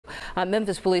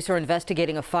Memphis police are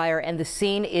investigating a fire and the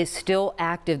scene is still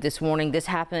active this morning. This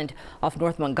happened off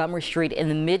North Montgomery Street in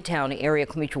the Midtown area.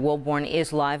 Quimitra Wilborn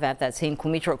is live at that scene.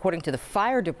 Quimitra, according to the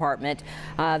fire department,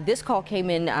 this call came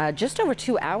in just over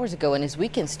 2 hours ago, and as we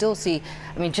can still see,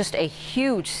 just a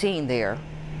huge scene there.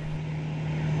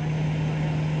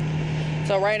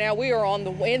 So right now we are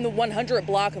in the 100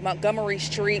 block of Montgomery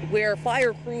Street, where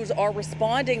fire crews are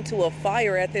responding to a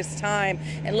fire at this time.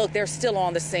 And look, they're still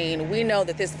on the scene. We know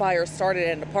that this fire started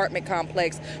at an apartment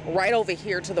complex right over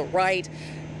here to the right.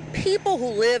 People who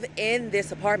live in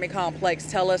this apartment complex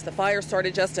tell us the fire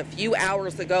started just a few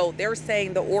hours ago. They're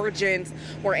saying the origins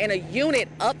were in a unit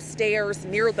upstairs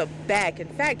near the back. In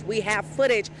fact, we have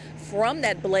footage from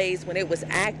that blaze when it was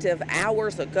active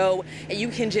hours ago, and you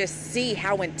can just see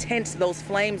how intense those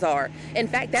flames are. In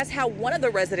fact, that's how one of the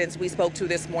residents we spoke to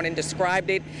this morning described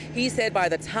it. He said by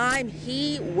the time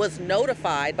he was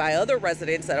notified by other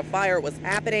residents that a fire was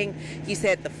happening, he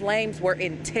said the flames were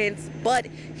intense, but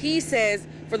he says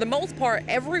for the most part,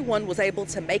 everyone was able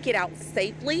to make it out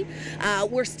safely.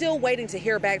 We're still waiting to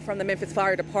hear back from the Memphis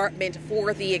Fire Department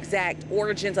for the exact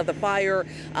origins of the fire,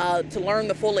 to learn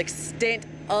the full extent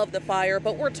of the fire,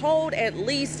 but we're told at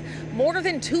least more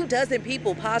than 24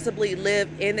 people possibly live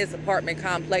in this apartment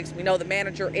complex. We know the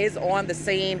manager is on the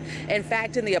scene. In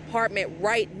fact, in the apartment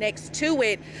right next to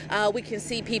it, we can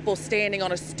see people standing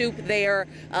on a stoop there,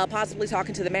 possibly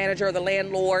talking to the manager or the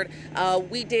landlord.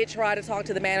 We did try to talk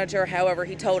to the manager. However,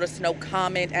 he told us no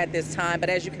comment at this time. But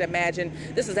as you can imagine,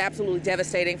 this is absolutely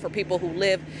devastating for people who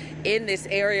live in this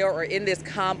area or in this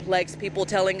complex. People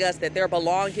telling us that their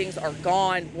belongings are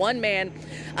gone. One man,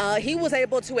 he was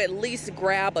able to at least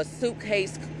grab a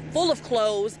suitcase full of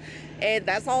clothes, and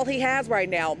that's all he has right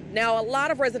now. Now, a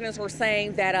lot of residents were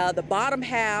saying that the bottom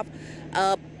half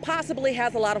possibly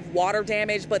has a lot of water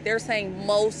damage, but they're saying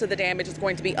most of the damage is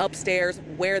going to be upstairs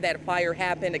where that fire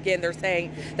happened. Again, they're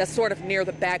saying that's sort of near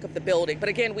the back of the building. But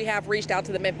again, we have reached out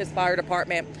to the Memphis Fire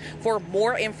Department for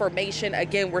more information.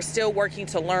 Again, we're still working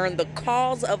to learn the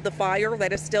cause of the fire.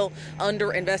 That is still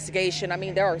under investigation.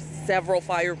 There are several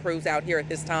fire crews out here at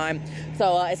this time,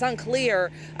 so it's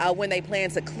unclear when they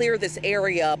plan to clear this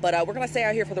area. But we're going to stay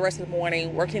out here for the rest of the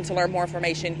morning, working to learn more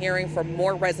information, hearing from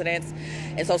more residents.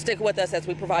 And so stick with us as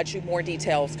we provide you more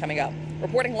details coming up.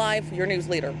 Reporting live, your news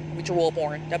leader, Quimitra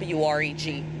Wilborn,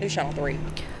 WREG, News Channel 3.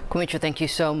 Quimitra, thank you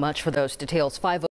so much for those details.